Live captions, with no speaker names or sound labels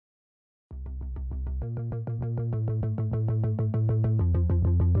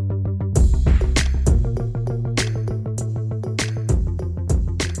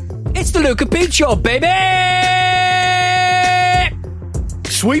It's the Luke and Pete Show, baby!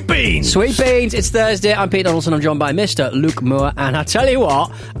 Sweet beans. Sweet beans. It's Thursday. I'm Pete Donaldson. I'm joined by Mr. Luke Moore. And I tell you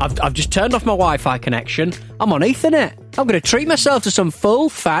what, I've just turned off my Wi-Fi connection. I'm on Ethernet. I'm going to treat myself to some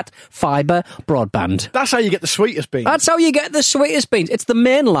full-fat fibre broadband. That's how you get the sweetest beans. That's how you get the sweetest beans. It's the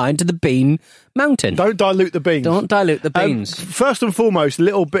main line to the bean mountain. Don't dilute the beans. Don't dilute the beans. First and foremost, a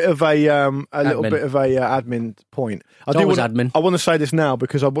little bit of admin point. Admin. I want to say this now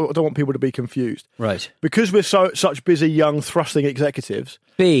because I don't want people to be confused. Right. Because we're such busy young thrusting executives.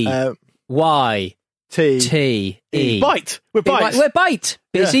 B.Y.T.E. B.Y.T.E. We're B.Y.T.E. We're B.Y.T.E.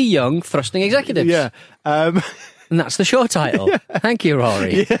 Busy young thrusting executives. Yeah. And that's the show title. Yeah. Thank you,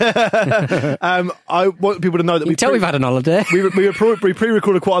 Rory. Yeah. I want people to know that we've had an holiday. we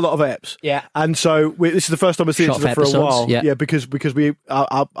pre-recorded quite a lot of eps. Yeah. And so this is the first time we've seen each other for a while. Yeah, because we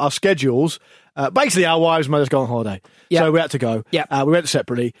our schedules. Basically, our wives made us go on holiday. Yep. So we had to go. Yep. We went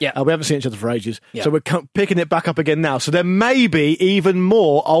separately. Yep. We haven't seen each other for ages. Yep. So we're picking it back up again now. So there may be even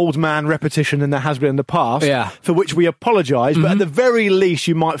more old man repetition than there has been in the past, for which we apologise. But at the very least,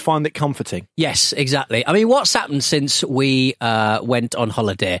 you might find it comforting. Yes, exactly. I mean, what's happened since we went on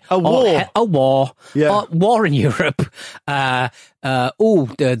holiday? A war. Yeah. War in Europe. The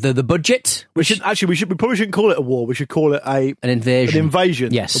budget. We probably shouldn't call it a war. We should call it an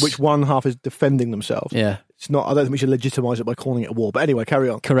invasion. Yes. Of which one half is defending themselves. Yeah. It's not. I don't think we should legitimise it by calling it a war. But anyway, carry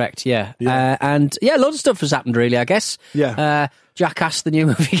on. Correct. Yeah. And loads of stuff has happened. Really, I guess. Yeah. Jackass, the new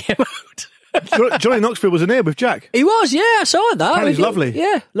movie came out. Johnny Knoxville was in here with Jack. He was. Yeah, I saw that. He's lovely.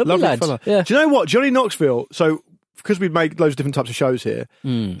 Yeah, lovely lad. Fella. Yeah. Do you know what, Johnny Knoxville? So because we've made loads of different types of shows here,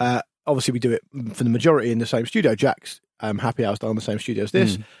 obviously we do it for the majority in the same studio. Jack's Happy Hour's done in the same studio as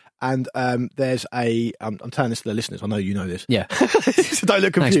this. And there's I'm telling this to the listeners. I know you know this. Yeah. So don't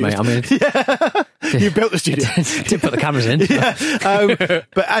look confused. Thanks, mate. You built the studio. Didn't put the cameras in. Yeah.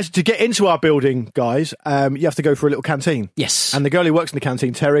 But as to get into our building, guys, you have to go for a little canteen. Yes. And the girl who works in the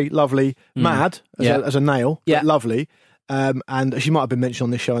canteen, Terry, lovely, mad as a nail, but lovely. And she might have been mentioned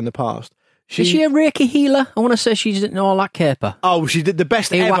on this show in the past. Is she a Reiki healer? I want to say she didn't know all that caper. Oh, she did the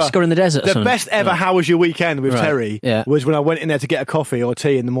best ever. Ayahuasca in the desert. The best ever. How was your weekend with Terry? Yeah. Was when I went in there to get a coffee or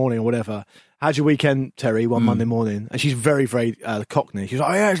tea in the morning or whatever. How's your weekend, Terry? One Monday morning, and she's very, very Cockney. She was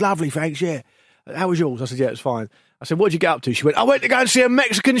like, "Oh, yeah, it's lovely, thanks. Yeah, how was yours?" I said, "Yeah, it's fine." I said, "What did you get up to?" She went, "I went to go and see a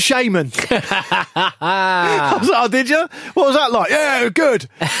Mexican shaman." I was like, "Oh, did you? What was that like?" "Yeah, good."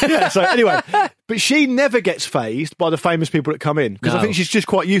 Yeah. So anyway, but she never gets fazed by the famous people that come in because I think she's just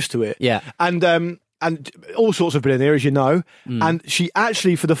quite used to it. Yeah. And all sorts have been in here, as you know. And she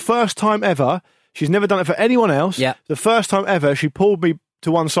actually, for the first time ever, she's never done it for anyone else. Yeah. The first time ever, she pulled me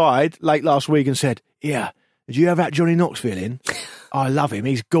to one side late last week and said, "Yeah, did you have that Johnny Knoxville in? I love him.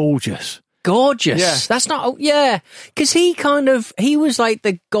 He's gorgeous." Gorgeous. Yeah. That's not, because he was like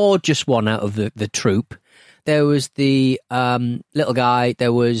the gorgeous one out of the troupe. There was the little guy.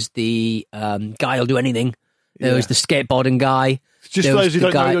 There was the guy who'll do anything. There was the skateboarding guy. Just for those who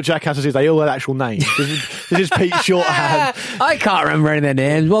don't know what Jackasses is, they all had actual names. This is Pete Shorthand. I can't remember any of their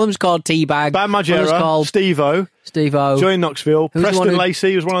names. One of them's called Teabag. Bam Margera, Steve-O, Johnny Knoxville, Preston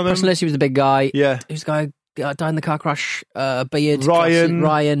Lacey was one of them. Preston Lacey was the big guy. Yeah. Who's the guy died in the car crash? Beard.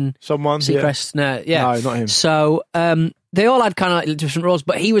 Ryan. Someone. Seacrest. No, not him. So, they all had kind of different roles,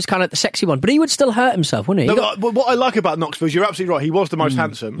 but he was kind of the sexy one. But he would still hurt himself, wouldn't he? What I like about Knoxville is you're absolutely right. He was the most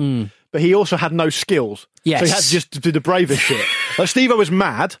handsome, but he also had no skills. Yes. So he had to just do the bravest shit. Like Steve-O was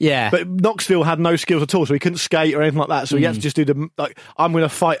mad, but Knoxville had no skills at all, so he couldn't skate or anything like that. So he had to just do I'm going to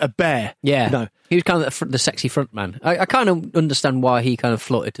fight a bear. Yeah. You know? He was kind of the sexy front man. I kind of understand why he kind of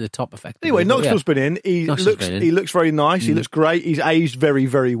floated to the top effectively. Anyway, Knoxville's been in. He looks very nice. He looks great. He's aged very,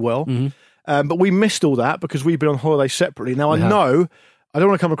 very well. But we missed all that because we've been on holiday separately. Now, I know, I don't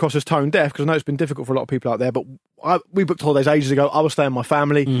want to come across as tone deaf because I know it's been difficult for a lot of people out there, but we booked holidays ages ago. I was staying with my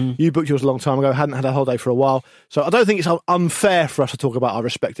family. You booked yours a long time ago. Hadn't had a holiday for a while. So I don't think it's unfair for us to talk about our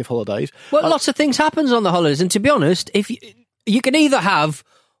respective holidays. Well, lots of things happens on the holidays. And to be honest, if you can either have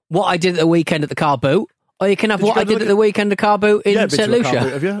what I did at the weekend at the car boot, or you can have what I did at the weekend at the car boot in St. Lucia.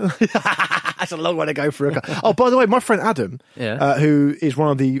 Have you? That's a long way to go for a car. Oh, by the way, my friend Adam, who is one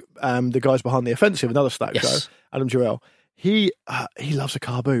of the guys behind The Offensive, another Stack show, Adam Jarrell, he loves a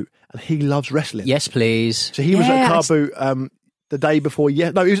car boot and he loves wrestling. Yes, please. So he was at a car boot the day before. He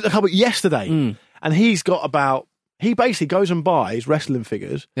was at the car boot yesterday, and he's got he basically goes and buys wrestling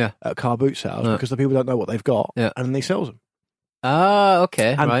figures at car boot sales because the people don't know what they've got, and then he sells them. Ah,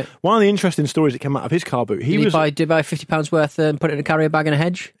 okay, and right. One of the interesting stories that came out of his car boot, did he buy £50 worth and put it in a carrier bag in a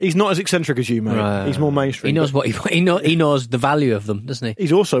hedge? He's not as eccentric as you, mate. Right. He's more mainstream. He knows he knows the value of them, doesn't he?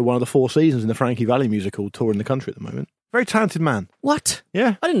 He's also one of the Four Seasons in the Frankie Valli musical touring the country at the moment. Very talented man. What?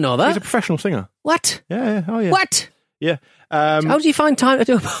 Yeah. I didn't know that. He's a professional singer. What? Yeah. Oh, yeah. What? Yeah. How do you find time to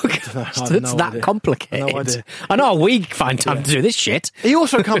do a podcast? It's that idea. complicated. No idea. I know we find time to do this shit. He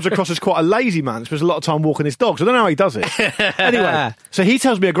also comes across as quite a lazy man. Spends a lot of time walking his dogs. I don't know how he does it. Anyway, so he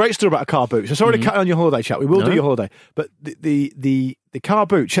tells me a great story about a car boot. So sorry to cut on your holiday chat. We will do your holiday. But the car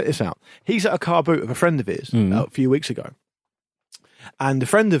boot, check this out. He's at a car boot of a friend of his a few weeks ago. And a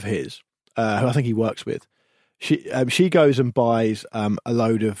friend of his, who I think he works with, she goes and buys a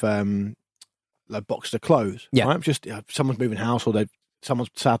load of like boxes of clothes. Yeah. Right? Just someone's moving house, or someone's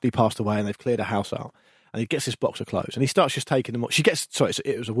sadly passed away and they've cleared a house out. And he gets this box of clothes and he starts just taking them.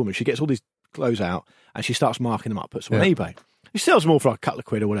 It was a woman. She gets all these clothes out and she starts marking them up, puts them on eBay. He sells them all for like a couple of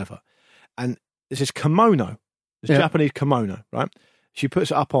quid or whatever. And there's this kimono, Japanese kimono, right? She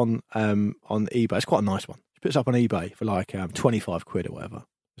puts it up on eBay. It's quite a nice one. She puts it up on eBay for like 25 quid or whatever.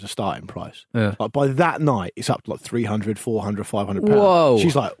 As a starting price. Yeah. Like by that night, it's up to like 300, 400, 500 pounds. Whoa.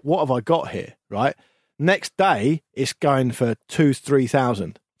 She's like, what have I got here? Right? Next day, it's going for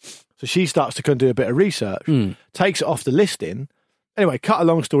 2,000-3,000. So she starts to do a bit of research, takes it off the listing. Anyway, cut a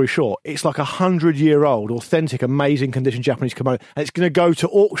long story short, it's like 100-year-old, authentic, amazing condition Japanese kimono. And it's going to go to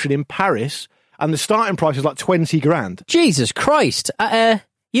auction in Paris. And the starting price is like 20 grand. Jesus Christ.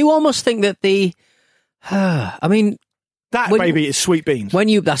 You almost think that That baby is sweet beans.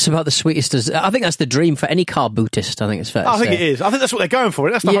 That's about the sweetest. I think that's the dream for any car bootist. I think it's fair. I think it is. I think that's what they're going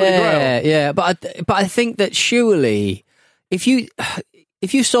for. That's the holy grail. Yeah. But I think that surely, if you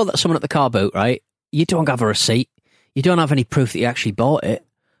saw that someone at the car boot, right, you don't have a receipt, you don't have any proof that you actually bought it.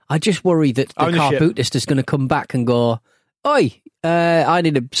 I just worry that the car bootist is going to come back and go, "Oi, I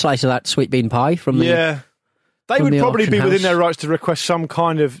need a slice of that sweet bean pie from the." Yeah, they would probably be within their rights to request some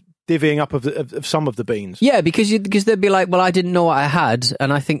kind of divvying up of some of the beans. Yeah, because they'd be like, well, I didn't know what I had,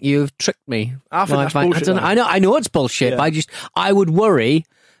 and I think you've tricked me. I think that's bullshit. I know it's bullshit, but I would worry,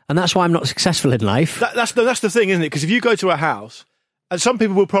 and that's why I'm not successful in life. That's the thing, isn't it? Because if you go to a house, and some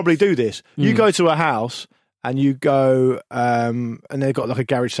people will probably do this, you go to a house and you go, and they've got like a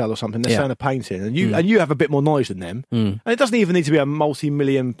garage sale or something, they're selling a painting, and you have a bit more knowledge than them, and it doesn't even need to be a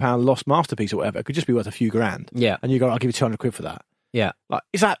multi-million-pound lost masterpiece or whatever. It could just be worth a few grand. Yeah, and you go, I'll give you 200 quid for that. Yeah, like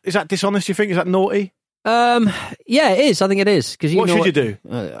is that dishonest? You think is that naughty? Yeah, it is. I think it is because what should you do?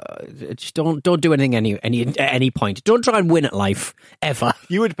 Just don't do anything at any point. Don't try and win at life ever.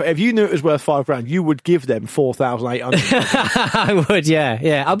 You would if you knew it was worth $5,000, you would give them 4,800. I would,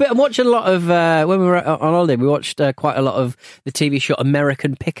 yeah. I'm watching a lot of when we were on holiday. We watched quite a lot of the TV show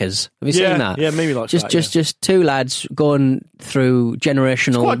American Pickers. Have you seen that? Yeah, maybe like just two lads going through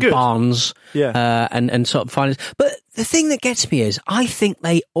generational barns, and sort of finding. But the thing that gets me is I think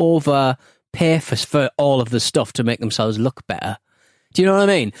they overpay for all of the stuff to make themselves look better. Do you know what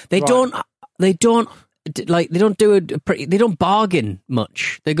I mean? They don't bargain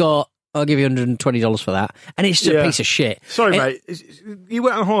much. They go, I'll give you $120 for that, and it's just a piece of shit. Sorry, mate. You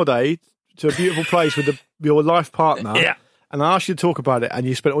went on holiday to a beautiful place with your life partner. Yeah. And I asked you to talk about it, and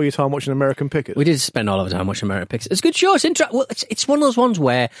you spent all your time watching American Pickers. We did spend all of the time watching American Pickers. It's a good show. It's one of those ones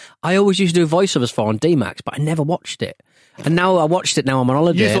where I always used to do voiceovers for on D-Max, but I never watched it. And now I watched it. Now I'm on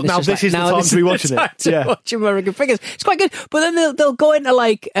holiday. You thought this is the time to be watching it. Watch American Pickers. It's quite good. But then they'll go into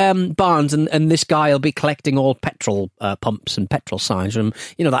like barns, and this guy will be collecting all petrol pumps and petrol signs from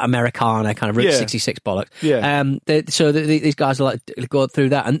that Americana kind of Route 66 bollocks. Yeah. So these guys will like go through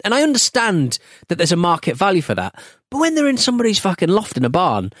that, and I understand that there's a market value for that. But when they're in somebody's fucking loft in a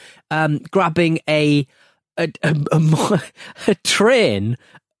barn, grabbing a train,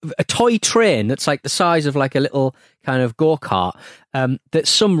 a toy train that's like the size of like a little kind of go-kart, that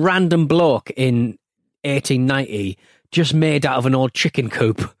some random bloke in 1890 just made out of an old chicken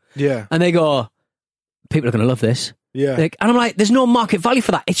coop. Yeah. And they go, people are going to love this. Yeah. And I'm like, there's no market value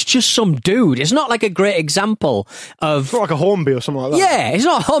for that. It's just some dude. It's not like a great example of... It's not like a Hornby or something like that. Yeah, it's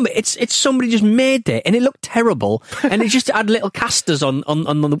not a Hornby. It's somebody just made it, and it looked terrible, and it just had little casters on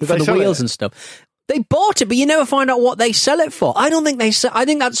the wheels and stuff. They bought it, but you never find out what they sell it for. I don't think they sell... I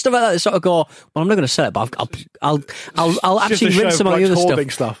think that stuff like that, they sort of go, well, I'm not going to sell it, but I'll actually rinse some of the other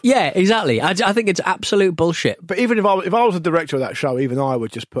stuff. Yeah, exactly. I think it's absolute bullshit. But even if I was the director of that show, even I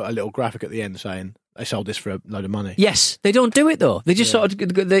would just put a little graphic at the end saying... They sold this for a load of money. Yes, they don't do it though. They just sort of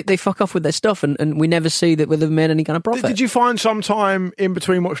they fuck off with their stuff, and we never see that whether they've made any kind of profit. Did you find some time in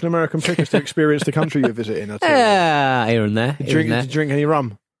between watching American Pickers to experience the country you're visiting? Here and there. Did you drink any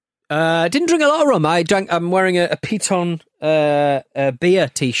rum? Didn't drink a lot of rum. I'm wearing a Piton beer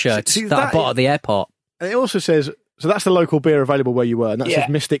T-shirt that I bought at the airport. And it also says, so that's the local beer available where you were, and that says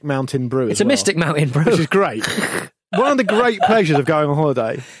Mystic Mountain Brew. It's a Mystic Mountain Brew, which is great. one of the great pleasures of going on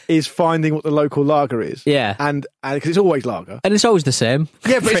holiday is finding what the local lager is. Yeah. And because it's always lager. And it's always the same.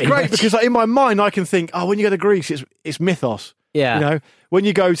 Yeah, but it's great much. because like, in my mind I can think, when you go to Greece, it's mythos. Yeah. You know, when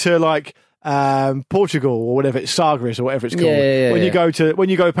you go to like Portugal or whatever, it's Sagres or whatever it's called. When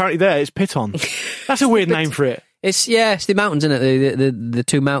you go apparently there, it's Piton. That's a weird name for it. It's the mountains, isn't it? The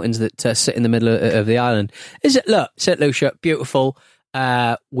two mountains that sit in the middle of the island. Look, St. Lucia, beautiful.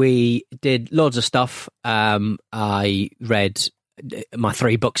 We did loads of stuff. I read my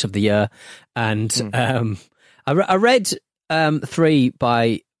 3 books of the year, and I read 3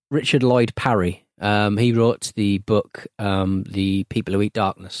 by Richard Lloyd Parry. He wrote the book The People Who Eat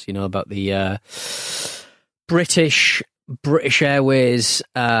Darkness, about the British Airways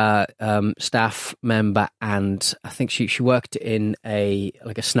staff member, and I think she worked in a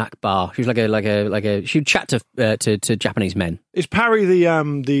snack bar. She was she would chat to Japanese men. Is Parry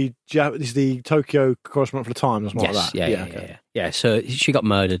the Tokyo correspondent for the Times or something like that? Yeah. So she got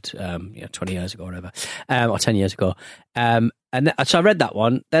murdered 20 years ago or whatever, or 10 years ago. So I read that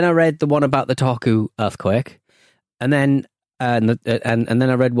one. Then I read the one about the Tohoku earthquake, and then and then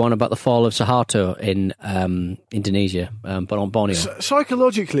I read one about the fall of Suharto in Indonesia, but on Borneo.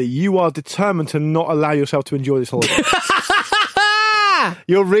 Psychologically, you are determined to not allow yourself to enjoy this holiday.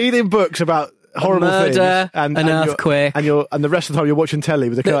 You're reading books about horrible murder, things, and an earthquake, and the rest of the time you're watching telly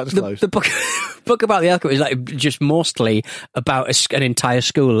with the curtains closed. The book about the earthquake is just mostly about an entire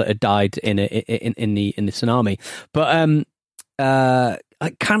school that had died in the tsunami, but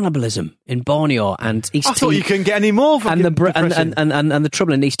like cannibalism in Borneo and East Timor. I thought you couldn't get any more and the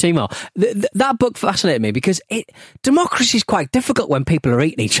trouble in East Timor. That book fascinated me because democracy is quite difficult when people are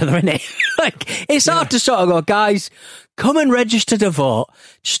eating each other, isn't it? It's hard to sort of go, guys, come and register to vote.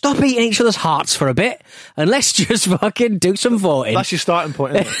 Stop eating each other's hearts for a bit and let's just fucking do some voting. That's your starting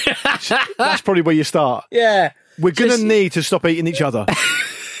point, isn't it? That's probably where you start. Yeah. We're going to need to stop eating each other.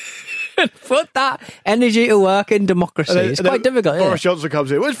 Put that energy to work in democracy. It's quite difficult. Boris Johnson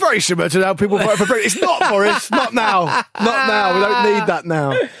comes in. Well, it's very similar to how people vote for Brexit. It's not, Boris. Not now. Not now. We don't need that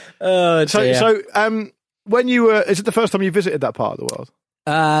now. Oh, dear. So, when you were, is it the first time you visited that part of the world?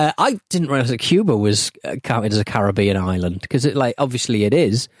 I didn't realise that Cuba was counted as a Caribbean island because obviously it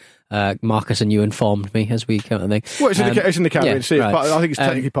is. Marcus and you informed me as we came to think. Well, it's in the Caribbean Sea. Right. I think it's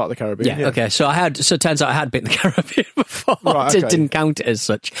technically part of the Caribbean. Yeah. Okay. So it turns out I had been in the Caribbean before. Right, okay. Didn't count it as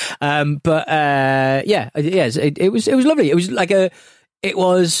such. It was lovely. It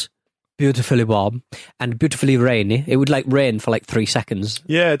was beautifully warm and beautifully rainy. It would rain for 3 seconds.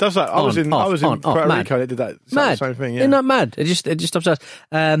 Yeah, it does that. I was in Puerto Rico and it did that same thing. Yeah. Isn't that mad? It just upsets.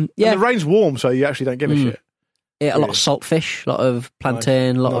 And the rain's warm, so you actually don't give a shit. A lot of saltfish, a lot of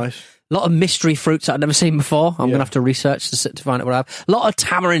plantain, a lot of mystery fruits that I've never seen before. I'm going to have to research to find out what I have. A lot of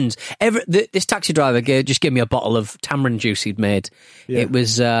tamarinds. This taxi driver just gave me a bottle of tamarind juice he'd made. Yeah. It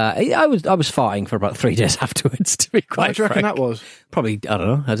was I was farting for about 3 days afterwards, to be quite frank. What do you reckon that was? Probably, I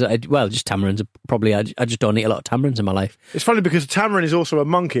don't know. Just tamarinds. Probably, I just don't eat a lot of tamarinds in my life. It's funny because tamarind is also a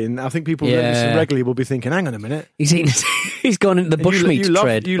monkey, and I think people who listen regularly will be thinking, hang on a minute. He's gone into the bushmeat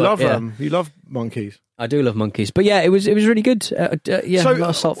trade. You love monkeys. I do love monkeys, but yeah, it was really good. So, a lot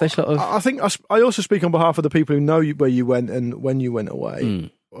of saltfish. I think I also speak on behalf of the people who know where you went and when you went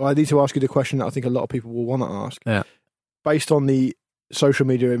away. I need to ask you the question that I think a lot of people will want to ask. Yeah. Based on the social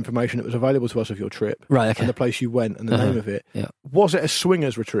media information that was available to us of your trip, right? Okay. And the place you went and the name of it. Yeah. Was it a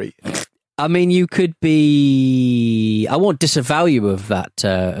swingers retreat? I mean, you could be. I won't disavow you of that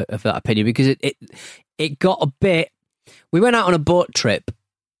opinion because it got a bit. We went out on a boat trip.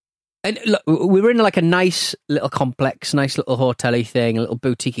 And look, we were in a nice little complex, nice little hotel-y thing, a little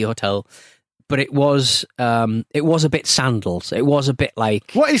boutique hotel. But it was a bit sandals. It was a bit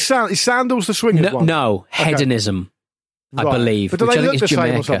like... What is sandals? Is sandals the swingers one? No, hedonism, I believe. But do they look the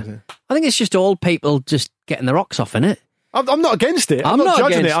same or something? I think it's just old people just getting their rocks off in it. I'm not against it. I'm not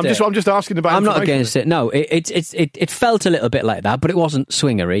judging it. I'm just asking about. I'm not against it. No, it felt a little bit like that, but it wasn't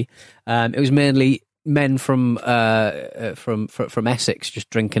swingery. It was mainly men from Essex just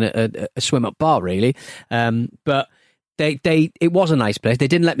drinking at a swim up bar, really. But it was a nice place. They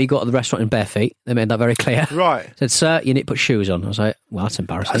didn't let me go to the restaurant in bare feet. They made that very clear. Right. Said, sir, you need to put shoes on. I was like, well, that's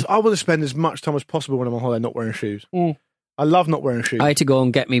embarrassing. I want to spend as much time as possible when I'm on holiday not wearing shoes. I love not wearing shoes. I had to go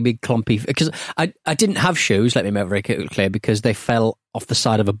and get me big clumpy because I didn't have shoes. Let me make it very clear because they fell off the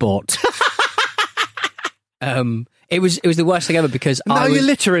side of a boat. It was the worst thing ever because you're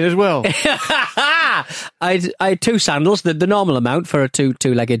littering as well. I had 2 sandals, the normal amount for a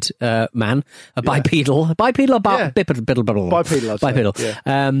two-legged man, bipedal or bipedal. Bipedal.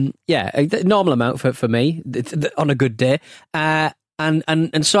 The normal amount for me on a good day. And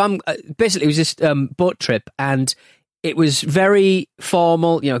so I'm basically it was this boat trip, and it was very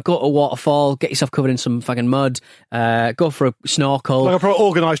formal. You know, go to a waterfall, get yourself covered in some fucking mud, go for a snorkel. Like a proper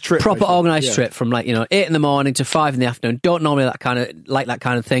organised trip. Proper basically. organised trip from 8 in the morning to 5 in the afternoon. Don't normally like that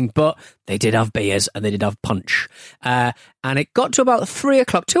kind of thing, but they did have beers and they did have punch. And it got to about 3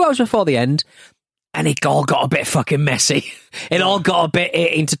 o'clock, 2 hours before the end. And it all got a bit fucking messy. It all got a bit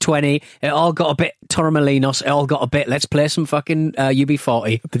 18 to 20. It all got a bit Torremolinos. It all got a bit, let's play some fucking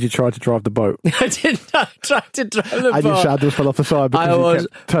UB40. Did you try to drive the boat? I did not try to drive the boat. And your shadows fell off the side because you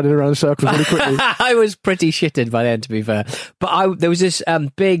kept turning around in circles really quickly. I was pretty shitted by the end, to be fair. But there was this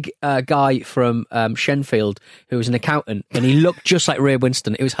big guy from Shenfield who was an accountant, and he looked just like Ray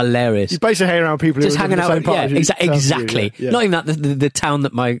Winston. It was hilarious. He's basically hanging around people just who hanging live in the out. same part as you. Exactly. Yeah. Not even that, the town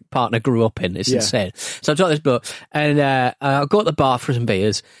that my partner grew up in. It's insane. So I've got this book, and I go to the bar for some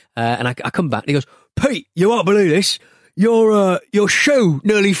beers, and I come back, and he goes, Pete, you won't believe this. Your shoe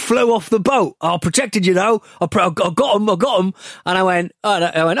nearly flew off the boat. I protected you, though. I got him. And I went,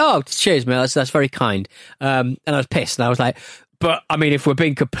 oh, cheers, mate. That's very kind. And I was pissed, and I was like, but, I mean, if we're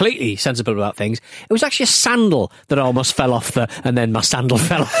being completely sensible about things, it was actually a sandal that almost fell off and then my sandal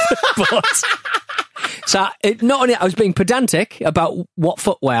fell off the boat. So not only I was being pedantic about what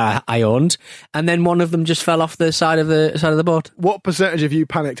footwear I owned, and then one of them just fell off the side of the boat. What percentage of you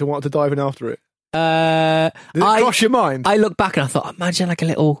panicked and wanted to dive in after it? Did it cross your mind? I looked back and I thought, imagine like a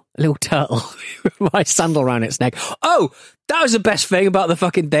little turtle with my sandal around its neck. Oh, that was the best thing about the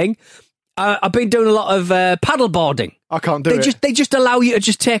fucking thing. I've been doing a lot of paddle boarding. I can't do it. They just allow you to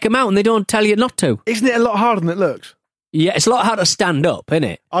just take them out, and they don't tell you not to. Isn't it a lot harder than it looks? Yeah, it's a lot harder to stand up, isn't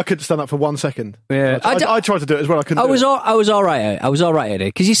it? I couldn't stand up for 1 second. Yeah, I tried to do it as well. I couldn't. I was all right at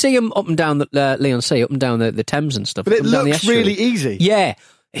it because you see them up and down the Leon Sea, up and down the Thames and stuff. But it looks really easy. Yeah,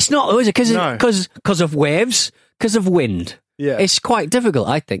 it's not, though, is it? Because of waves, because of wind. Yeah, it's quite difficult,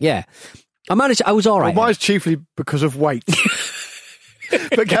 I think. Yeah, I managed. I was all right. Well, mine's chiefly because of weight.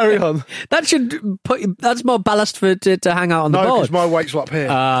 But carry on. That's more ballast to hang out on the board. No, because my weight's up here.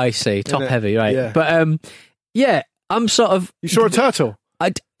 I see. Top heavy, right? Yeah. But yeah, I'm sort of. You saw a turtle.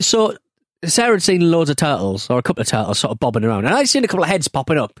 Sarah had seen loads of turtles, or a couple of turtles, sort of bobbing around, and I'd seen a couple of heads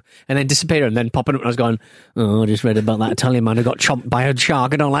popping up and then disappearing, and then popping up, and I was going, "Oh, I just read about that Italian man who got chomped by a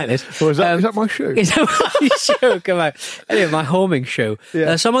shark. I don't like this." Well, is that my shoe? Is that my shoe? Come on. Anyway, my homing shoe.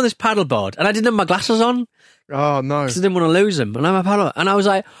 Yeah. So I'm on this paddleboard, and I didn't have my glasses on. Oh no! Because I didn't want to lose them, and I'm a paddler, and I was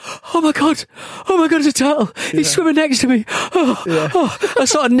like, "Oh my god, it's a turtle! He's swimming next to me!" I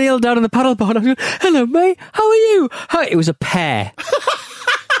sort of kneeled down on the paddleboard. I was going, "Hello, mate. How are you?" It was a pear.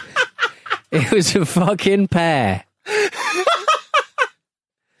 It was a fucking pear.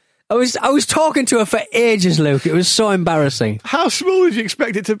 I was talking to her for ages, Luke. It was so embarrassing. How small did you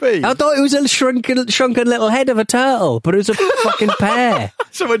expect it to be? I thought it was a shrunken little head of a turtle, but it was a fucking pear.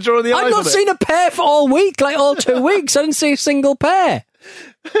 Someone drawing the eyes on it. I've not seen a pear for all 2 weeks. I didn't see a single pear.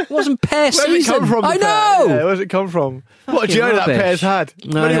 It wasn't pear season. Where did it come from? I know. Yeah, where's it come from? What a journey that pear's had.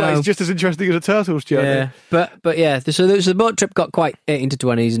 But anyway, it's just as interesting as a turtle's journey. Yeah, but yeah. So the boat trip got quite 18 to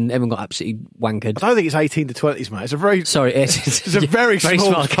 20s, and everyone got absolutely wankered. I don't think it's 18 to 20s, mate. It's a very 18. It's a very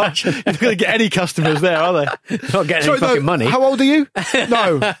small catch. You're not going to get any customers there, are they? Not getting any fucking money. How old are you?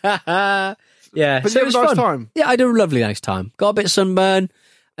 No. Yeah, but it was a nice time. Yeah, I had a lovely nice time. Got a bit of sunburn.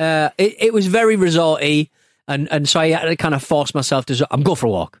 It was very resorty, and so I had to kind of force myself to. I'm going for a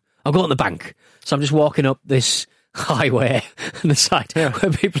walk. I'll go on the bank. So I'm just walking up this highway on the side where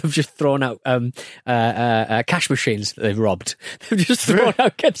people have just thrown out cash machines that they've robbed. They've just thrown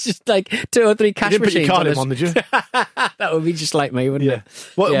out just like 2 or 3 cash machines. You didn't put your card in one, did you? That would be just like me, wouldn't it?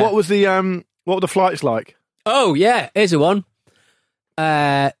 What was the what were the flights like? Oh yeah, here's a one.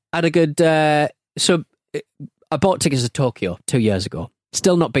 Had a good. So I bought tickets to Tokyo 2 years ago.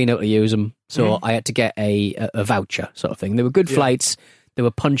 Still not being able to use them, so I had to get a voucher sort of thing. They were good flights. They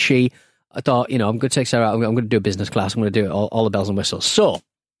were punchy. I thought, I'm going to take Sarah out. I'm going to do a business class. I'm going to do it all the bells and whistles. So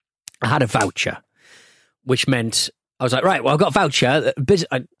I had a voucher, which meant I was like, right, well, I've got a voucher.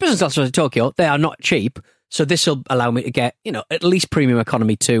 Business class to Tokyo, they are not cheap. So this will allow me to get, at least premium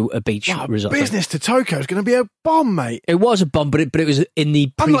economy to a beach resort. Business to Tokyo is going to be a bomb, mate. It was a bomb, but it was in the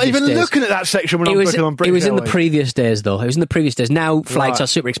previous I'm not even days. Looking at that section when I'm booking on British It was in Airways. the previous days, though. It was in the previous days. Now flights are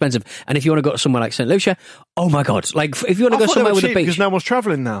super expensive. And if you want to go to somewhere like St. Lucia, oh my God. Like, if you want to go somewhere with a beach. Because no one's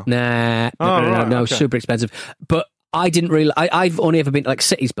travelling now. No, super expensive. But I didn't really. I've only ever been to like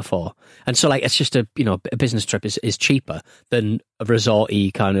cities before, and so like it's just a business trip is cheaper than a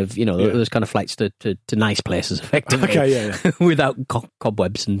resort-y kind of those kind of flights to nice places effectively. Okay, yeah. Without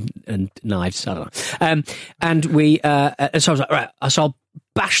cobwebs and knives. I don't know. And we and so I was like, right, so I'll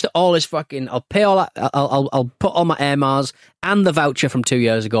bash all this fucking. I'll pay all that. I'll put all my air miles and the voucher from 2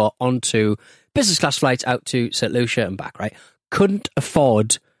 years ago onto business class flights out to St. Lucia and back, right? Couldn't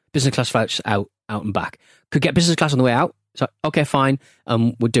afford business class flights out and back. Could get business class on the way out. So, okay, fine.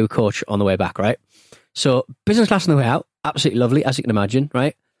 We'll do a coach on the way back, right? So, business class on the way out, absolutely lovely, as you can imagine,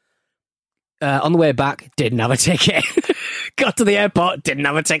 right? On the way back, didn't have a ticket. Got to the airport, didn't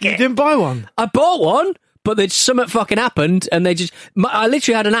have a ticket. You didn't buy one? I bought one, but there's something fucking happened, and I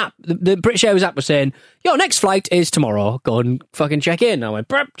literally had an app. The British Airways app was saying, your next flight is tomorrow. Go and fucking check in. I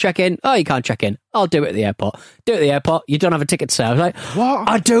went, check in. Oh, you can't check in. I'll do it at the airport. Do it at the airport. You don't have a ticket to sell. I was like, what?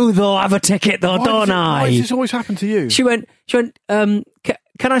 I do, though, have a ticket, though, don't I? Why does this always happen to you? She went, can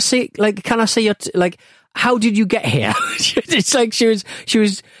I see your, how did you get here? It's like she was,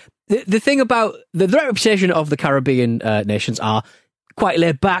 the thing about the reputation of the Caribbean nations are quite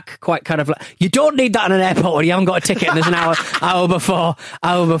laid back, quite kind of like, you don't need that in an airport when you haven't got a ticket and there's an hour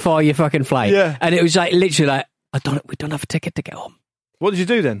before your fucking flight. Yeah. And it was like, literally like, we don't have a ticket to get home. What did you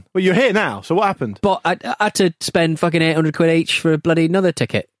do then? Well, you're here now, so what happened? But I had to spend fucking 800 quid each for a bloody another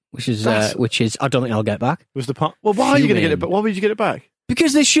ticket, which is I don't think I'll get back. Was the part? Well, why are you going to get it back? Why would you get it back?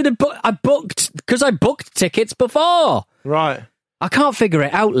 Because they should have I booked tickets before. Right. I can't figure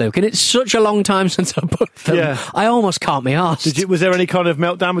it out, Luke, and it's such a long time since I booked them. Yeah. I almost can't be arsed. Was there any kind of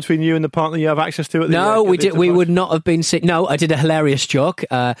meltdown between you and the partner you have access to? No, we would not have been sick. No, I did a hilarious joke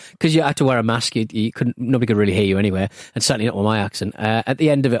because you had to wear a mask. You couldn't. Nobody could really hear you anyway, and certainly not with my accent. At the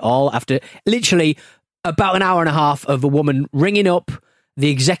end of it all, after literally about an hour and a half of a woman ringing up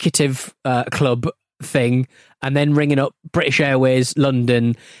the executive club thing, and then ringing up British Airways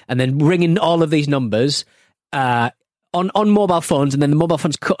London, and then ringing all of these numbers. On mobile phones, and then the mobile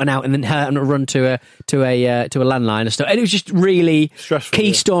phones cutting out, and then having to run to a landline and stuff. And it was just really stressful,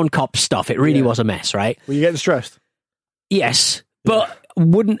 Keystone Cop stuff. It really was a mess, right? Were you getting stressed? Yes, but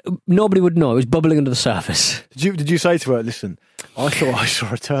nobody would know. It was bubbling under the surface. Did you say to her, listen, I thought I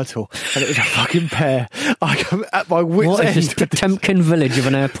saw a turtle and it was a fucking pear. I'm at my wit's end. What is this Potemkin village of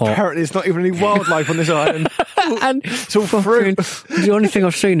an airport? Apparently there's not even any wildlife on this island. And it's all fruit. The only thing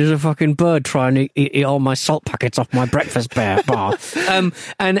I've seen is a fucking bird trying to eat all my salt packets off my breakfast bar. And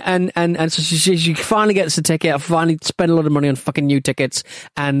so she finally gets the ticket. I finally spend a lot of money on fucking new tickets.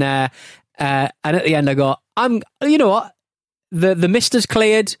 And at the end I go, you know what? The mist has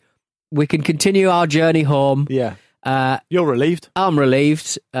cleared. We can continue our journey home. Yeah. You're relieved. I'm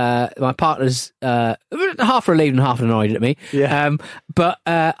relieved. My partner's half relieved and half annoyed at me. Yeah. But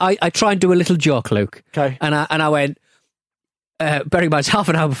I try and do a little joke, Luke. Okay. And I went, bearing in mind, half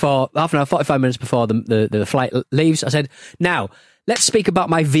an hour, 45 minutes before the flight leaves, I said, now, let's speak about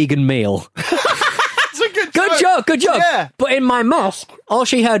my vegan meal. That's a good joke. Yeah. But in my mask, all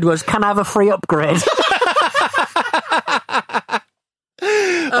she heard was, can I have a free upgrade?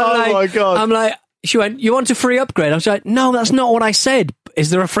 My God. I'm like, she went, you want a free upgrade? I was like, no, that's not what I said. Is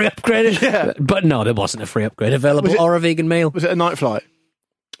there a free upgrade? Yeah. But no, there wasn't a free upgrade available or a vegan meal. Was it a night flight?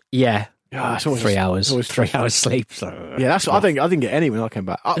 Yeah. Yeah, it's always 3 hours. Always 3 hours sleep. So. Yeah, that's. I didn't get any when I came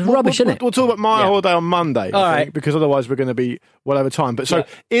back. Rubbish, isn't it? We'll talk about my holiday on Monday, All right. because otherwise we're going to be well over time. But so,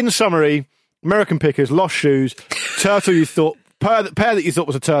 in summary, American Pickers, lost shoes, turtle you thought, pear that you thought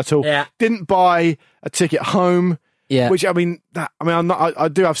was a turtle, didn't buy a ticket home. Yeah, which I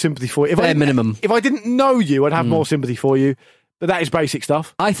do have sympathy for you. Minimum. If I didn't know you, I'd have more sympathy for you. But that is basic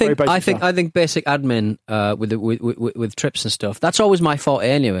stuff. I think basic admin with trips and stuff. That's always my fault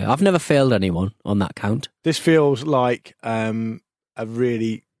anyway. I've never failed anyone on that count. This feels like a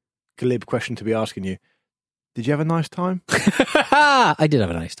really glib question to be asking you. Did you have a nice time? I did have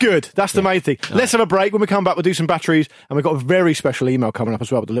a nice time. Good. That's the main thing. Let's have a break. When we come back, we'll do some batteries. And we've got a very special email coming up as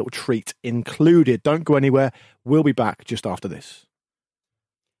well with a little treat included. Don't go anywhere. We'll be back just after this.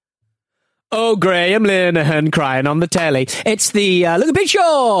 Oh, Graham Linehan crying on the telly. It's the Look at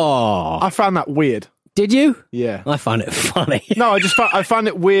Show. I found that weird. Did you? Yeah. I found it funny. No, I found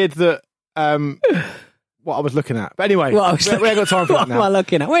it weird that... what I was looking at. But anyway, we ain't got time for that now. What am I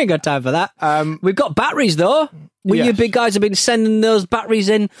looking at? We ain't got time for that. We've got batteries, though. You big guys have been sending those batteries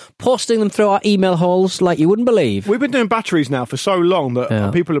in, posting them through our email holes like you wouldn't believe. We've been doing batteries now for so long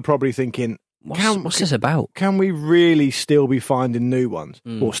that people are probably thinking, what's this about? Can we really still be finding new ones?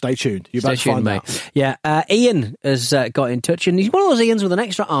 Well, stay tuned. You're about to find out. Yeah, Ian has got in touch, and he's one of those Ians with an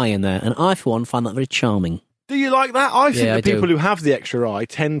extra eye in there, and I, for one, find that very charming. Do you like that? I think the people who have the extra eye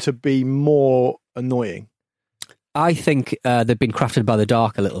tend to be more annoying. I think they've been crafted by the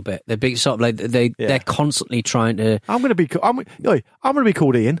dark a little bit. They're big, sort of like they're constantly trying to. I'm going to be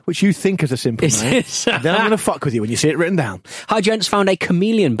called Ian, which you think is a simple name. Then I'm going to fuck with you when you see it written down. Hi, gents. Found a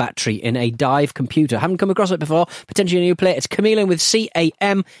chameleon battery in a dive computer. Haven't come across it before. Potentially a new play. It's chameleon with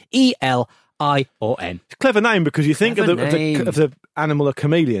CAMELION. It's a clever name because you think of the animal a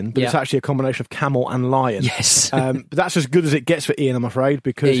chameleon, but it's actually a combination of camel and lion. Yes. But that's as good as it gets for Ian, I'm afraid,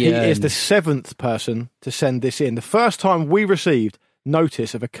 because he is the 7th person to send this in. The first time we received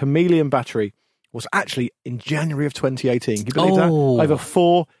notice of a chameleon battery was actually in January of 2018. Can you believe that? Over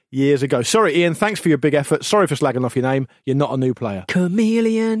 4 years ago. Sorry, Ian. Thanks for your big effort. Sorry for slagging off your name. You're not a new player.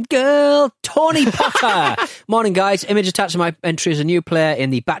 Chameleon girl, Tony Potter. Morning, guys. Image attached to my entry as a new player in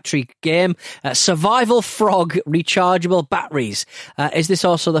the battery game. Survival Frog rechargeable batteries. Is this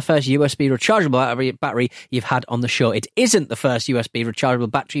also the first USB rechargeable battery you've had on the show? It isn't the first USB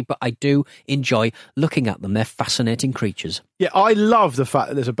rechargeable battery, but I do enjoy looking at them. They're fascinating creatures. Yeah, I love the fact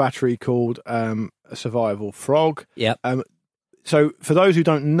that there's a battery called a Survival Frog. Yep. So, for those who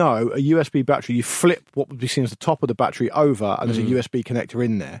don't know, a USB battery, you flip what would be seen as the top of the battery over, and there's a USB connector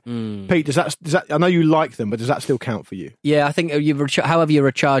in there. Pete, does that? I know you like them, but does that still count for you? Yeah, I think however you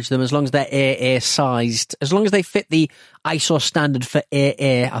recharge them, as long as they're AA sized, as long as they fit the ISO standard for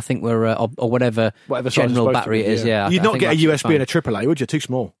AA, I think we're or whatever general battery it is. Yeah, you'd not get a USB and a AAA, would you? Too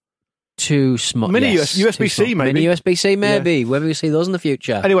small. Too small. Mini USB-C, maybe. Mini USB-C, maybe. Yeah. Whether we see those in the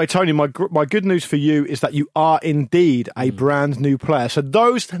future. Anyway, Tony, my good news for you is that you are indeed a brand new player. So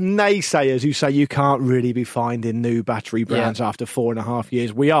those naysayers who say you can't really be finding new battery brands after 4.5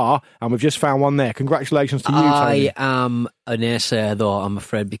 years, we are, and we've just found one there. Congratulations to you, Tony. I am a naysayer, though, I'm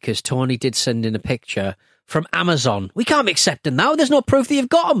afraid, because Tony did send in a picture from Amazon. We can't be accepting now. There's no proof that you've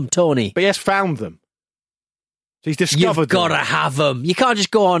got them, Tony. But he has found them. So he's discovered them. You've got to have them. You can't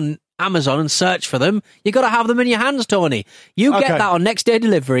just go on Amazon and search for them. You've got to have them in your hands, Tony. You get that on next day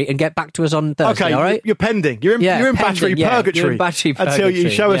delivery and get back to us on Thursday, okay, all right? You're pending. You're in battery purgatory. You're in battery purgatory. Until you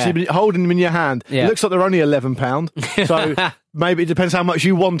show us holding them in your hand. Yeah. It looks like they're only £11. So maybe it depends how much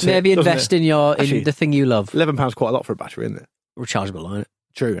you want it. Maybe invest in the thing you love. £11 quite a lot for a battery, isn't it? Rechargeable, isn't it?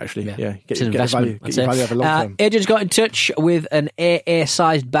 True, actually. Yeah. It's an investment. Get your value over long term. Agent's got in touch with an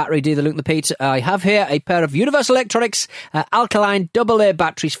AA-sized battery. Do the Luke and the Pete. I have here a pair of Universal Electronics alkaline AA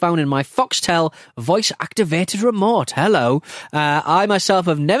batteries found in my Foxtel voice-activated remote. Hello. I myself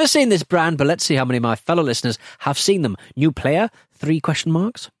have never seen this brand, but let's see how many of my fellow listeners have seen them. New player? 3 question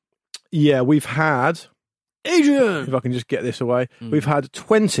marks? Yeah, we've had... Adrian! If I can just get this away. We've had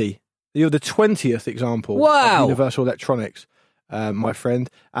 20. You're the 20th example of Universal Electronics. My friend.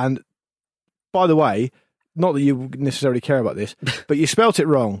 And by the way, not that you necessarily care about this, but you spelt it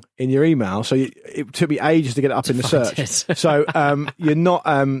wrong in your email, so it took me ages to get it up in the search. So you're not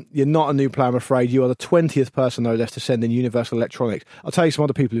a new player, I'm afraid. You are the 20th person, though, left to send in Universal Electronics. I'll tell you some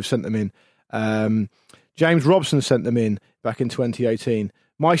other people who've sent them in. James Robson sent them in back in 2018.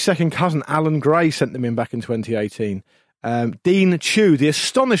 My second cousin, Alan Gray, sent them in back in 2018. Dean Chu, the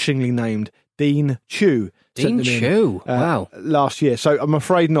astonishingly named Dean Chu. Dean Chu, wow. Last year. So I'm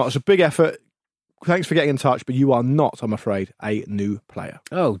afraid not. It's a big effort. Thanks for getting in touch, but you are not, I'm afraid, a new player.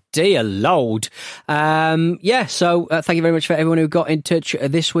 Oh, dear Lord. So thank you very much for everyone who got in touch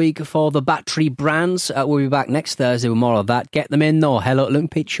this week for the battery brands. We'll be back next Thursday with more of that. Get them in, though.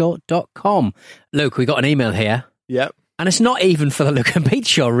 hello@lukeandpeteshow.com. Luke, we got an email here. Yep. And it's not even for the Luke and Pete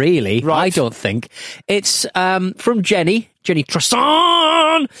show, really. Right. I don't think. It's from Jenny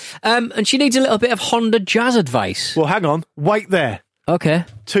Tristan. And she needs a little bit of Honda Jazz advice. Well, hang on. Wait there. Okay.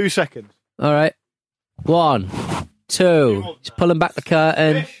 2 seconds. All right. 1, 2. He's pulling back the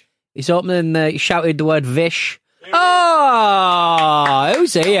curtain. Vish. He's opening he shouted the word Vish. Oh,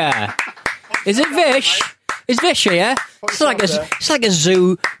 who's here? Is it Vish? Is Vish here? It's like a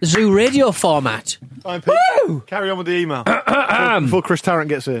zoo radio format. Woo! Carry on with the email before Chris Tarrant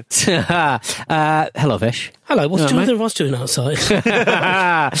gets here. Hello, Vish. Hello, what's doing outside?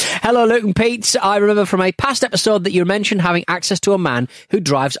 Hello, Luke and Pete. I remember from a past episode that you mentioned having access to a man who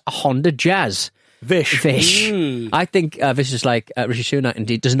drives a Honda Jazz. Vish. I think Vish is like Rishi Sunak, and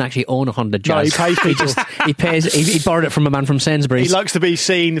he doesn't actually own a Honda Jazz. No, he pays people. He borrowed it from a man from Sainsbury's. He likes to be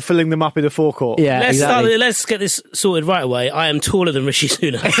seen filling them up in the forecourt. Yeah, let's get this sorted right away. I am taller than Rishi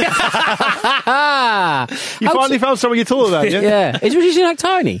Sunak. You finally found someone you're taller than, yeah? Yeah. Is Rishi Sunak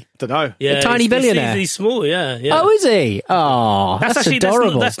tiny? Don't know. Yeah, a tiny billionaire. He's small, yeah. Oh, is he? Oh, that's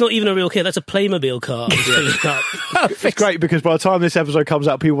adorable. That's not even a real kid. That's a Playmobil car. It's great because by the time this episode comes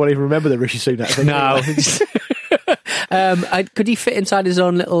out, people won't even remember the Rishi Sunak thing. No. Could he fit inside his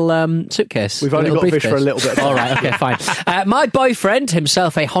own little suitcase? We've only got Vish for a little bit. All right, okay, fine. My boyfriend,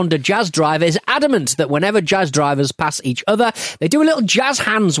 himself a Honda Jazz driver, is adamant that whenever Jazz drivers pass each other, they do a little jazz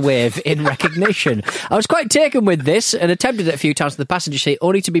hands wave in recognition. I was quite taken with this and attempted it a few times to the passenger seat,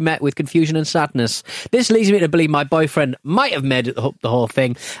 only to be met with confusion and sadness. This leads me to believe my boyfriend might have made up the whole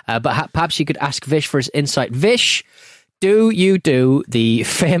thing, but perhaps you could ask Vish for his insight. Vish, do you do the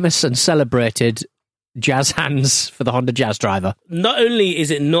famous and celebrated jazz hands for the Honda Jazz driver. Not only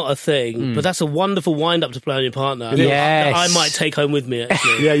is it not a thing, but that's a wonderful wind-up to play on your partner. Yes. That I might take home with me,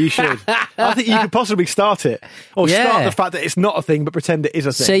 actually. Yeah, you should. I think you could possibly start it. Or start the fact that it's not a thing, but pretend it is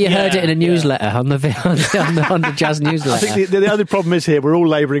a thing. So you heard it in a newsletter on the Honda Jazz newsletter. I think the only problem is here, we're all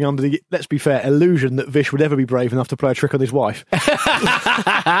labouring under the, let's be fair, illusion that Vish would ever be brave enough to play a trick on his wife.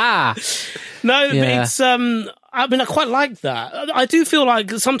 No, but it's... I mean, I quite like that. I do feel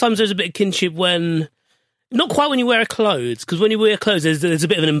like sometimes there's a bit of kinship when... Not quite when you wear clothes, because when you wear clothes, there's a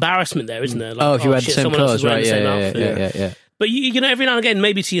bit of an embarrassment there, isn't there? Like, if you had the same someone else clothes, is wearing right? the same outfit. Yeah. But you know, every now and again,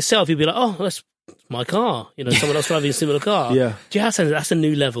 maybe to yourself, you'd be like, "Oh, that's my car." You know, someone else driving a similar car. Yeah. That's a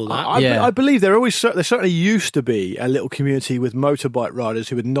new level. That. I believe there certainly used to be a little community with motorbike riders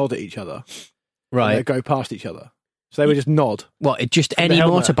who would nod at each other, Right. They'd go past each other, so they would just nod. What? Just any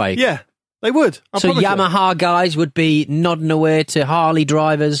helmet. motorbike? Yeah. They would. So Yamaha guys would be nodding away to Harley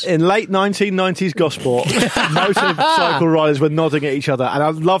drivers. In late 1990s Gosport, motorcycle riders were nodding at each other, and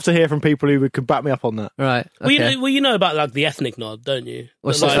I'd love to hear from people who could back me up on that. Right. Okay. Well, you know about like the ethnic nod, don't you?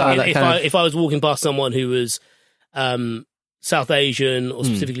 What's like, that? If I was walking past someone who was South Asian or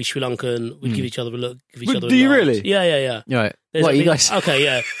specifically Sri Lankan, we'd give each other a look. Give each other. Do a you nod. really? Yeah. Right. There's What, you guys? Okay,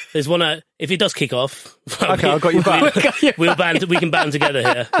 yeah. There's one. If it does kick off, Okay, I've got your back. We can band together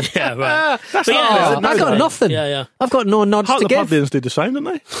here. Yeah, right. That's I've got nothing. Yeah. I've got no nods to give. Hartlepoolians do the same, don't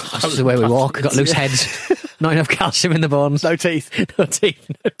they? That's the way we walk. We've got loose heads. Not enough calcium in the bones. No teeth. No teeth.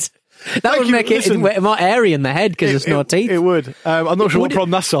 No teeth. That would you. make Listen, it more airy in the head because there's no teeth. It would. I'm not sure what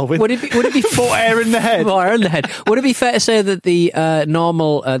problem that's solving. Would it be More air in the head? More air in the head. Would it be fair to say that the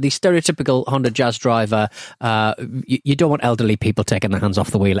the stereotypical Honda Jazz driver, you don't want elderly people taking their hands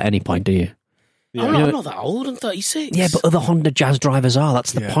off the wheel at any point, do you? Yeah. I'm not that old. I'm 36. Yeah, but other Honda Jazz drivers are.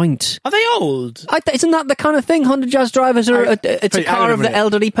 That's the point. Are they old? Isn't that the kind of thing? Honda Jazz drivers are. It's a Pete, car hang on a of the minute.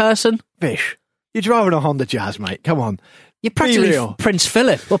 elderly person. Vish, you're driving a Honda Jazz, mate. Come on. You're practically real. Prince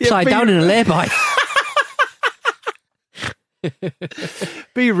Philip upside be down in a lay-by.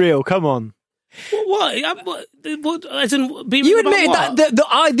 Be real. Come on. What? As in, be You real about admit what?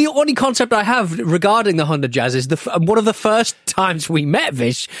 that the only concept I have regarding the Honda Jazz is one of the first times we met,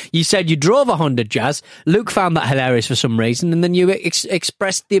 Vish, you said you drove a Honda Jazz. Luke found that hilarious for some reason, and then you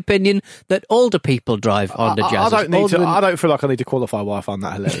expressed the opinion that older people drive Honda Jazzes. I don't feel like I need to qualify why I find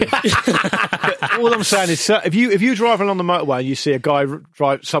that hilarious. But all I'm saying is, if you're driving along the motorway and you see a guy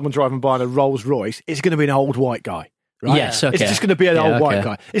someone driving by in a Rolls Royce, it's going to be an old white guy. Right? Yes, okay. It's just going to be an old white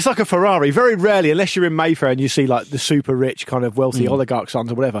guy. It's like a Ferrari. Very rarely, unless you're in Mayfair and you see like the super rich kind of wealthy oligarch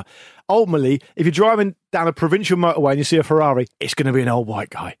sons or whatever. Ultimately, if you're driving down a provincial motorway and you see a Ferrari, it's going to be an old white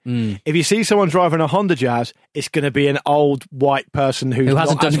guy. If you see someone driving a Honda Jazz, it's going to be an old white person who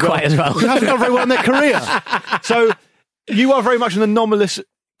hasn't done quite as well. Who hasn't done very well in their career. So you are very much an anomalous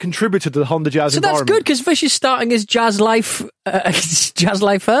contributor to the Honda Jazz environment. That's good because Vish is starting his jazz life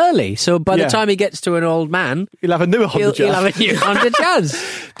early. So by the time he gets to an old man, he'll have a new Honda Jazz. He'll have a new Honda Jazz.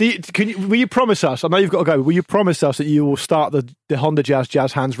 Will you promise us? I know you've got to go. Will you promise us that you will start the Honda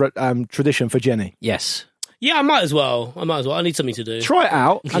Jazz hands tradition for Jenny? Yes. Yeah, I might as well. I need something to do. Try it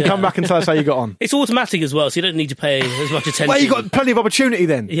out and come back and tell us how you got on. It's automatic as well, so you don't need to pay as much attention. Well, you've got plenty of opportunity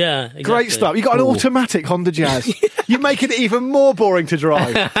then. Yeah, exactly. Great stuff. You've got an automatic Honda Jazz. You're making it even more boring to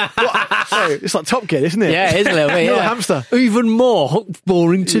drive. It's like Top Gear, isn't it? Yeah, it is a little bit. You're yeah. a hamster. Even more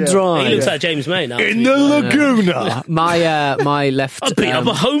boring to drive. He looks like James May now. In the Laguna. My left. I've been up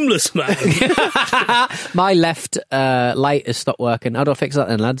a homeless man. My left light has stopped working. How do I fix that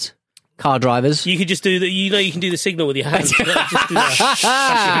then, lads? Car drivers. You could just do the. You can do the signal with your hands. Just do that. That's your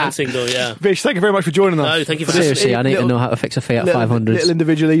hand signal. Yeah. Vish, thank you very much for joining us. No, thank you for Seriously, this. I need to know how to fix a Fiat 500. Little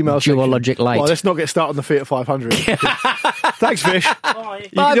individual email Duologic light. Well, let's not get started on the Fiat 500. Thanks, Vish. Bye.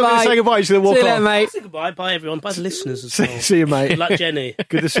 You're going to say goodbye. You're just going to walk See you off. later, mate. Say goodbye. Bye, everyone. Bye, the listeners as well. See you, mate. Good luck, Jenny.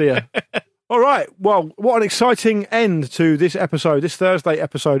 Good to see you. All right. Well, what an exciting end to this episode, this Thursday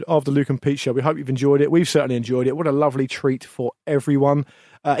episode of the Luke and Pete Show. We hope you've enjoyed it. We've certainly enjoyed it. What a lovely treat for everyone.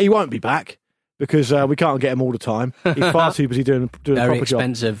 He won't be back because we can't get him all the time. He's far too busy doing a Very proper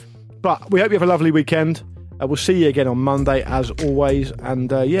expensive. job. But we hope you have a lovely weekend. We'll see you again on Monday, as always.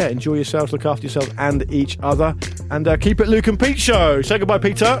 And enjoy yourselves, look after yourselves and each other. And keep it Luke and Pete Show. Say goodbye,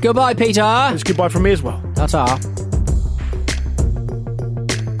 Peter. Goodbye, Peter. It's goodbye from me as well. Ta-ta.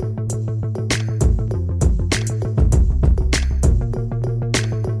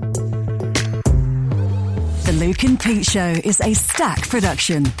 The Luke and Pete Show is a Stack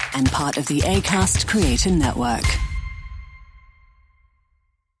production and part of the Acast Creator Network.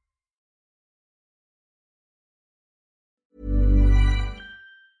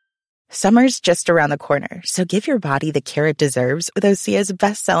 Summer's just around the corner, so give your body the care it deserves with Osea's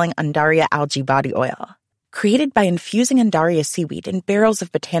best-selling Undaria Algae Body Oil. Created by infusing Undaria seaweed in barrels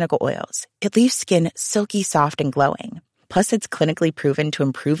of botanical oils, it leaves skin silky soft and glowing. Plus, it's clinically proven to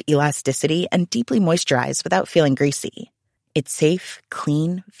improve elasticity and deeply moisturize without feeling greasy. It's safe,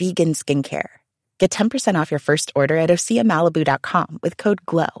 clean, vegan skincare. Get 10% off your first order at OseaMalibu.com with code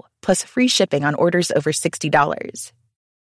GLOW, plus free shipping on orders over $60.